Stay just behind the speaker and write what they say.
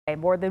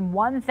More than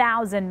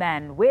 1,000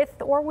 men with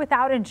or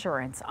without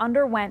insurance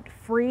underwent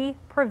free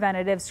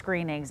preventative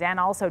screenings and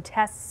also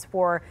tests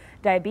for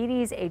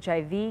diabetes,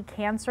 HIV,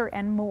 cancer,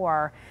 and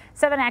more.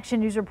 7 Action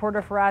News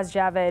reporter Faraz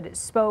Javed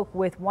spoke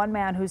with one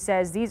man who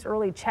says these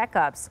early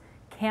checkups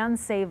can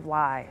save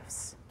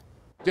lives.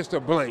 Just a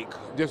blank,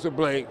 just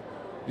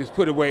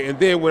put it away. And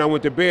then when I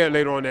went to bed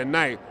later on that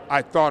night,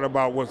 I thought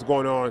about what's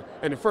going on.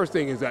 And the first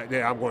thing is that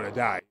I'm going to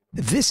die.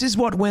 This is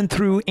what went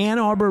through Ann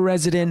Arbor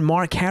resident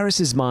Mark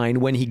Harris's mind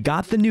when he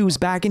got the news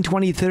back in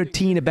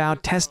 2013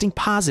 about testing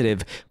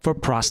positive for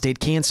prostate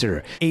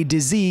cancer, a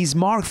disease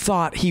Mark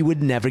thought he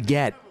would never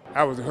get.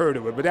 I was heard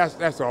of it, but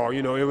that's all.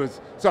 You know, it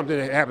was something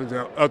that happens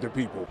to other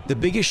people. The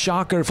biggest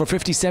shocker for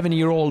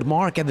 57-year-old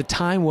Mark at the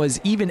time was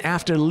even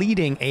after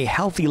leading a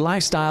healthy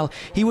lifestyle,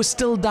 he was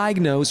still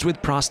diagnosed with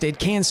prostate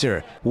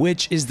cancer,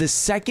 which is the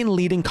second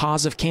leading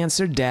cause of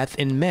cancer death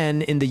in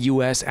men in the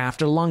U.S.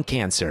 after lung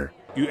cancer.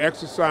 You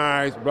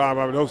exercise, blah,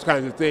 blah, those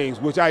kinds of things,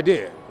 which I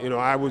did. You know,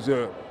 I was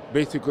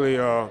basically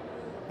bragging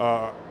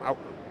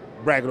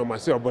on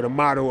myself, but a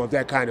model of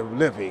that kind of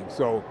living.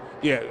 So,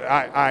 yeah,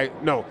 I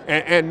know.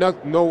 And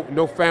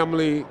no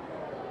family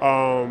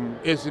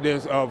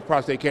incidents of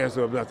prostate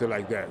cancer or nothing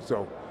like that.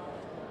 So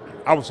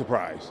I was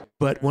surprised.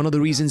 But one of the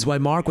reasons why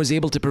Mark was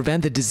able to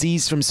prevent the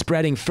disease from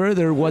spreading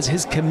further was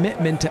his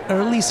commitment to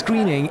early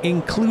screening,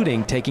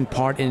 including taking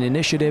part in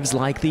initiatives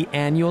like the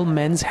annual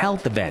Men's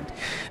Health event.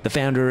 The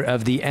founder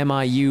of the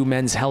MIU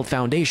Men's Health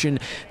Foundation,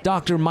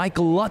 Dr.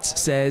 Michael Lutz,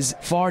 says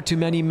far too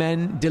many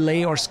men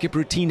delay or skip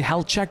routine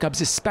health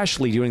checkups,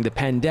 especially during the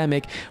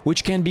pandemic,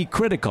 which can be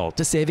critical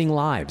to saving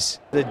lives.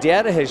 The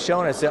data has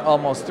shown us that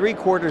almost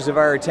 3/4 of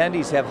our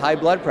attendees have high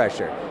blood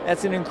pressure.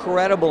 That's an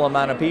incredible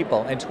amount of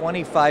people, and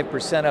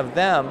 25% of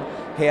them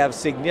have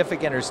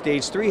significant or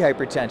stage 3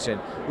 hypertension,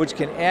 which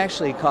can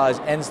actually cause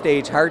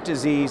end-stage heart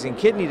disease and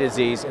kidney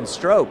disease and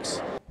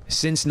strokes.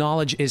 Since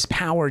knowledge is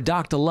power,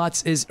 Dr.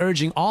 Lutz is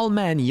urging all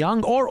men,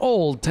 young or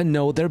old, to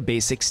know their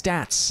basic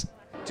stats.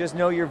 Just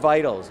know your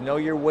vitals, know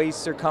your waist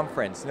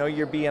circumference, know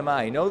your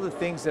BMI, know the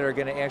things that are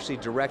going to actually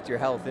direct your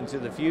health into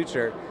the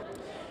future.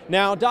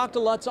 Now, Dr.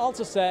 Lutz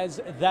also says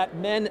that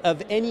men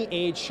of any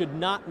age should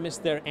not miss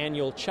their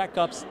annual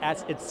checkups,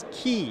 as it's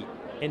key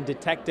in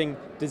detecting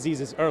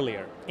diseases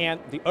earlier.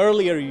 And the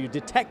earlier you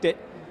detect it,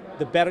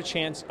 the better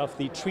chance of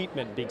the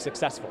treatment being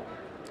successful.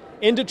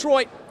 In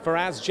Detroit,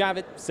 Faraz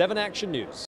Javed, 7 Action News.